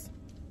business.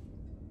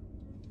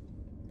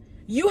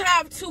 You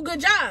have 2 good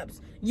jobs.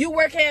 You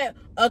work at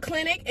a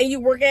clinic and you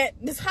work at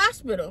this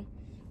hospital.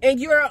 And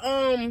you're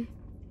a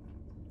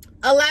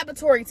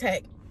laboratory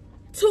tech.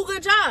 2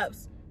 good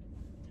jobs.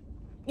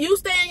 You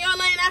stay in your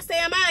lane, I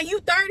stay in mine. You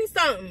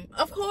 30-something.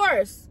 Of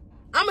course.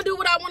 I'm going to do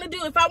what I want to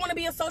do. If I want to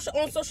be on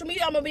social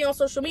media, I'm going to be on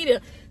social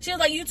media. She was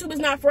like, YouTube is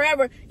not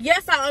forever.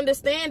 Yes, I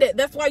understand it.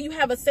 That's why you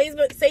have a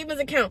savings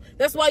account.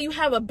 That's why you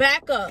have a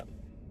backup.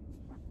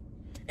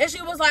 And she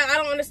was like, I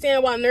don't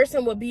understand why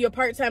nursing would be your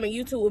part-time and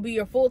YouTube would be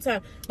your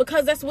full-time.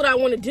 Because that's what I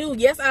want to do.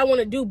 Yes, I want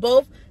to do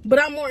both.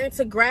 But I'm more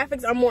into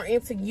graphics. I'm more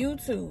into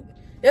YouTube.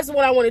 That's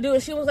what I want to do.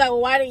 And she was like,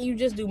 well, why didn't you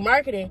just do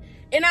marketing?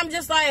 And I'm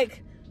just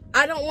like,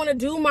 I don't want to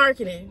do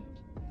marketing.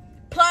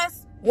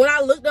 Plus, when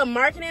I looked up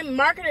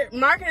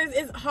marketers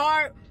is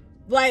hard.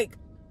 Like,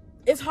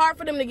 it's hard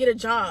for them to get a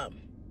job.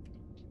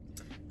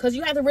 Because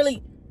you have to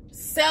really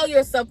sell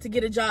yourself to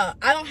get a job.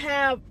 I don't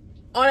have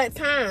all that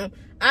time.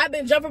 I've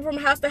been jumping from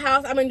house to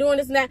house. I've been doing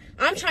this and that.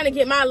 I'm trying to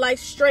get my life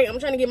straight. I'm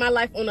trying to get my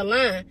life on the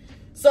line.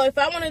 So if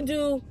I want to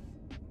do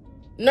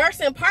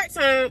nursing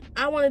part-time,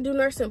 I want to do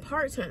nursing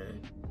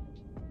part-time.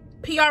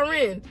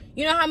 PRN.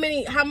 You know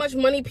how much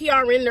money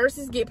PRN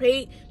nurses get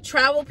paid?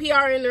 Travel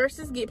PRN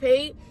nurses get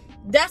paid?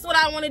 That's what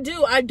I want to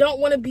do. I don't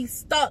want to be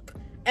stuck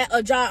at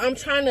a job. I'm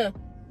trying to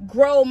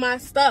grow my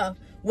stuff.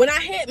 When I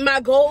hit my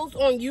goals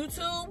on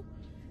YouTube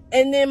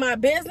and then my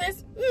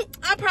business,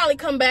 I'll probably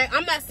come back.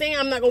 I'm not saying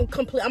I'm not going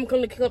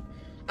to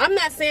I'm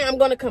not saying I'm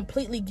going to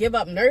completely give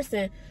up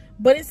nursing,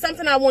 but it's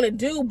something I want to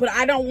do, but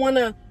I don't want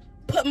to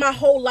put my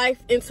whole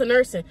life into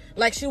nursing.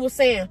 Like she was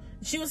saying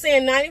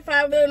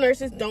 95 of the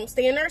nurses don't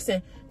stay in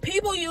nursing.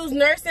 People use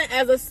nursing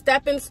as a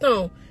stepping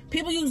stone.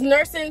 People use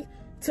nursing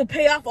to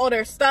pay off all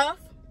their stuff.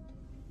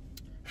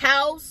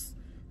 House,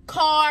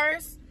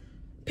 cars.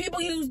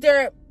 People use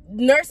their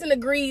nursing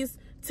degrees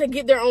to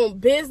get their own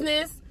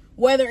business,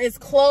 whether it's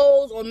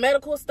clothes or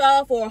medical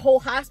stuff or a whole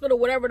hospital,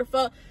 whatever the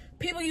fuck.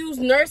 People use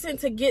nursing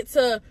to get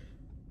to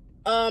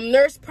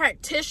nurse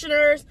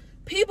practitioners.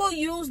 People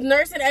use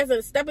nursing as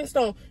a stepping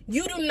stone.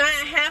 You do not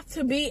have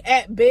to be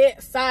at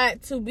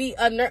bedside to be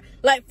a nurse.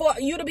 Like, for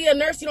you to be a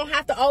nurse, you don't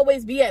have to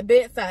always be at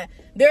bedside.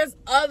 There's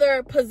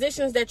other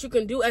positions that you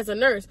can do as a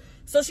nurse.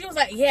 So she was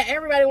like, yeah,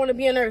 everybody want to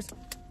be a nurse.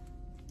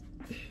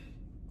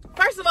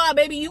 First of all,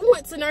 baby, you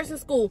went to nursing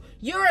school.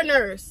 You're a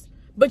nurse.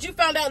 But you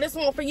found out this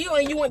one for you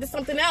and you went to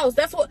something else.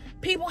 That's what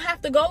people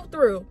have to go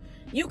through.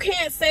 You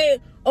can't say,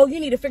 oh, you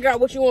need to figure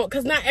out what you want.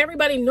 Because not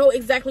everybody know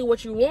exactly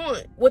what you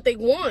want, what they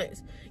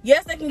want.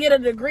 Yes, they can get a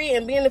degree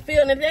and be in the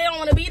field. And if they don't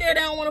want to be there,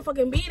 they don't want to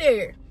fucking be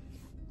there.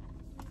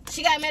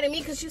 She got mad at me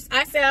because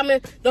I said I'm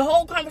in the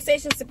whole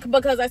conversation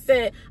because I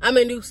said I'm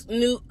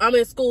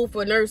in school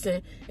for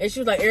nursing. And she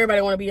was like,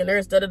 everybody want to be a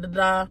nurse,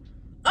 da-da-da-da.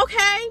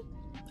 Okay.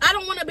 I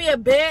don't want to be a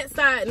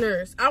bedside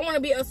nurse. I want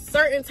to be a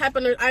certain type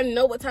of nurse. I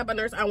know what type of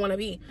nurse I want to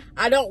be.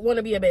 I don't want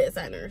to be a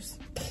bedside nurse.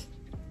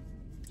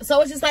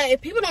 So it's just like, if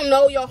people don't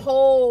know your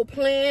whole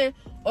plan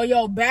or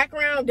your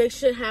background, they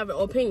should have an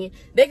opinion.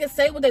 They can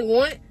say what they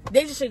want.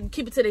 They just should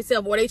keep it to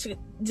themselves, or they should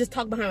just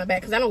talk behind my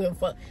back, because I don't give a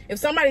fuck. If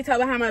somebody talk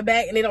behind my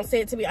back and they don't say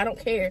it to me, I don't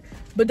care.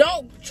 But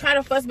don't try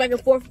to fuss back and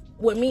forth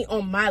with me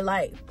on my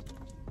life.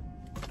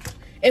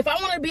 If I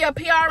want to be a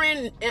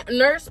PRN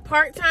nurse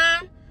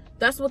part-time,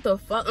 that's what the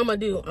fuck I'm going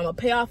to do. I'm going to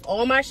pay off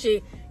all my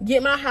shit,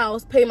 get my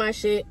house, pay my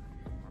shit,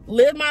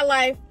 live my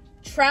life,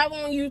 travel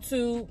on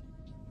YouTube.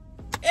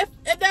 If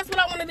that's what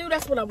I want to do,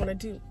 that's what I want to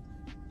do.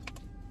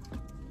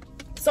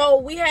 So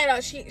we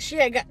had, she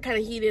had got kind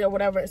of heated or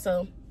whatever.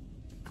 So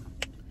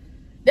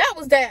that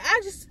was that.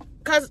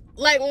 Cause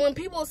like when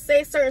people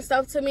say certain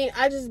stuff to me,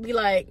 I just be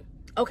like,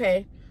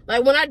 okay.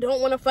 Like when I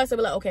don't want to fuss, I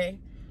be like, okay,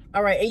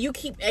 all right. And you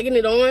keep egging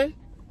it on,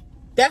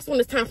 that's when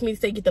it's time for me to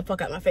say, get the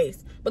fuck out my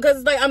face. Because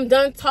it's like, I'm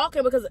done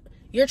talking because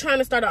you're trying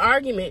to start an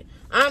argument.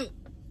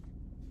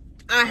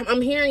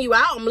 I'm hearing you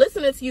out. I'm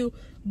listening to you.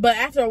 But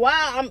after a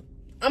while, I'm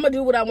going to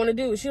do what I want to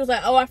do. She was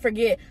like, oh, I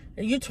forget.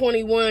 You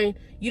 21.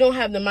 You don't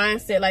have the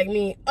mindset like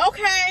me.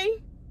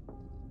 Okay.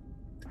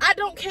 I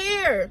don't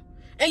care.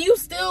 And you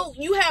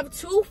have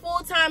 2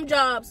 full-time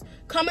jobs,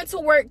 coming to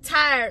work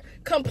tired,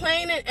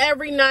 complaining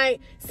every night,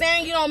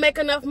 saying you don't make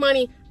enough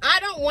money. I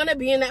don't want to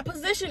be in that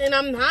position, and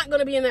I'm not going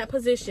to be in that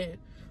position.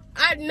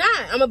 I'm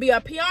not. I'm going to be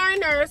a PR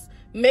nurse,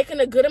 making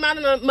a good amount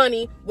of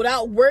money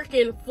without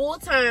working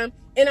full-time,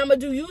 and I'm going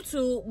to do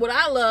YouTube, what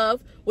I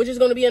love, which is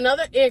going to be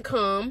another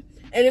income,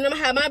 and then I'm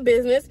going to have my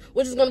business,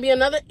 which is going to be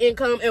another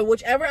income, and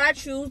whichever I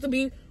choose to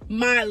be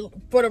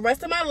for the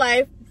rest of my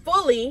life,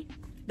 fully,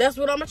 that's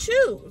what I'm going to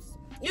choose.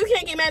 You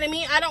can't get mad at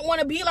me. I don't want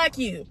to be like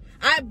you.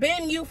 I've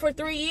been you for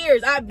 3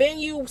 years. I've been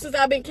you since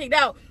I've been kicked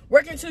out,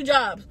 working 2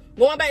 jobs,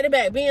 going back to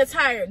back, being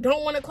tired,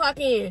 don't want to clock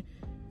in.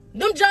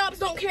 Them jobs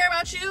don't care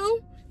about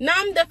you.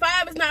 9 to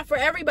 5 is not for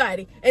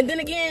everybody. And then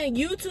again,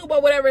 YouTube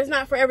or whatever is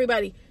not for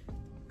everybody.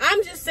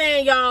 I'm just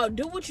saying, y'all,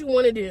 do what you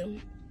want to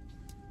do.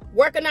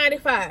 Work a 9 to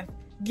 5.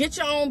 Get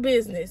your own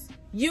business.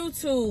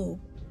 YouTube.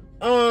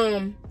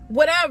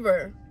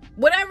 Whatever.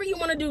 Whatever you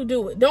want to do,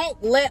 do it.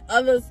 Don't let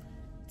others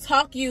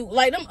talk you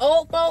like them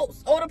old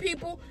folks, older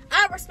people.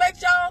 I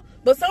respect y'all,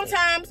 but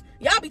sometimes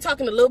y'all be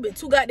talking a little bit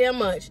too goddamn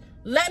much.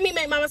 Let me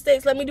make my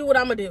mistakes. Let me do what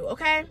I'm gonna do,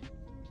 okay?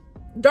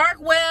 Dark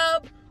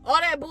web, all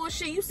that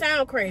bullshit, you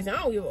sound crazy.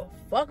 I don't give a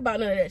fuck about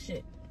none of that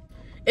shit.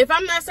 If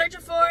I'm not searching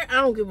for it, I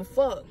don't give a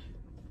fuck.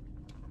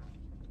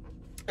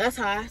 That's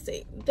how I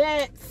say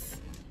that.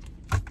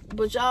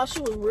 But y'all,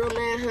 she was real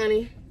mad,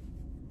 honey.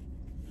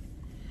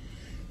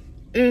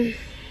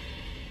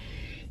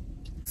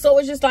 So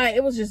it's just like,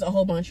 it was just a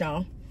whole bunch,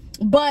 y'all.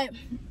 But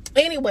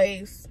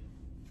anyways,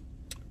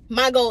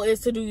 my goal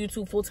is to do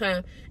YouTube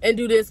full-time and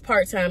do this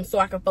part-time so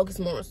I can focus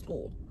more on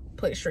school.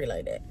 Put it straight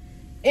like that.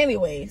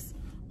 Anyways,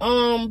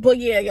 but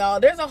yeah, y'all,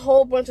 there's a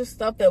whole bunch of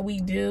stuff that we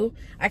do.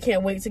 I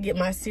can't wait to get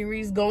my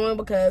series going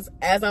because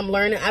as I'm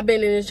learning, I've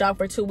been in this job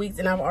for 2 weeks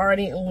and I've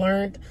already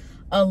learned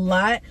a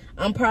lot.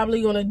 I'm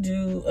probably gonna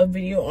do a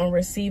video on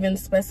receiving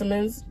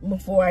specimens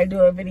before I do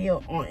a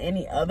video on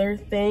any other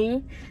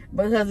thing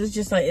because it's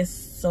just like, it's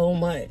so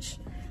much.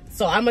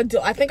 So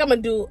I think I'm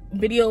gonna do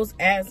videos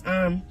as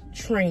I'm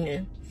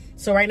training.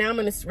 So right now I'm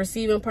in this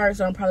receiving part,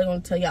 so I'm probably gonna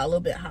tell y'all a little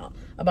bit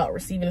about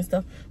receiving and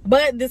stuff.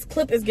 But this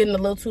clip is getting a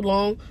little too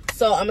long,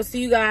 so I'm gonna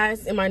see you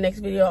guys in my next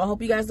video. I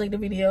hope you guys liked the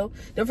video.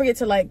 Don't forget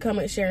to like,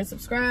 comment, share, and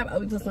subscribe. I'll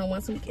be posting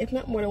once a week, if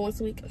not more than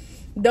once a week.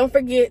 Don't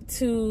forget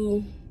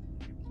to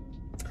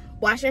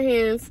wash your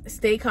hands,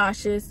 stay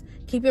cautious,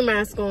 keep your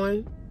mask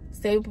on,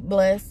 stay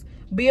blessed.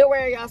 Be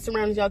aware of y'all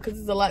surroundings, y'all, because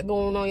there's a lot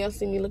going on. Y'all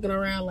see me looking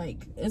around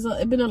like it's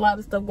been a lot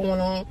of stuff going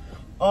on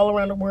all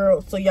around the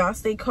world. So y'all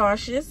stay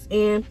cautious,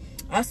 and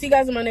I'll see you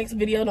guys in my next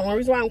video. The only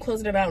reason why I'm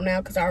closing it out now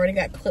because I already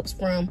got clips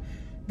from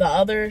the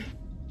other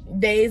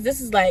days.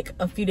 This is like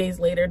a few days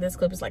later. This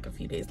clip is like a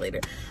few days later.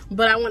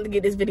 But I wanted to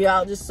get this video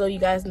out just so you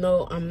guys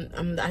know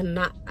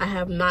I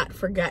have not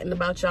forgotten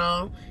about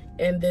y'all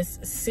in this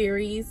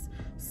series.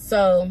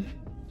 So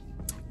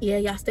yeah,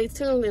 y'all stay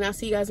tuned, and I'll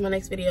see you guys in my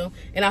next video.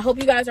 And I hope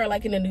you guys are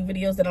liking the new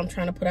videos that I'm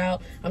trying to put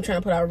out. I'm trying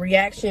to put out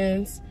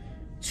reactions,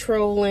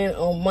 trolling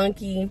on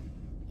Monkey,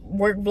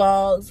 work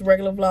vlogs,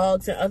 regular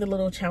vlogs, and other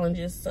little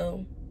challenges.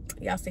 So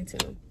y'all stay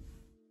tuned.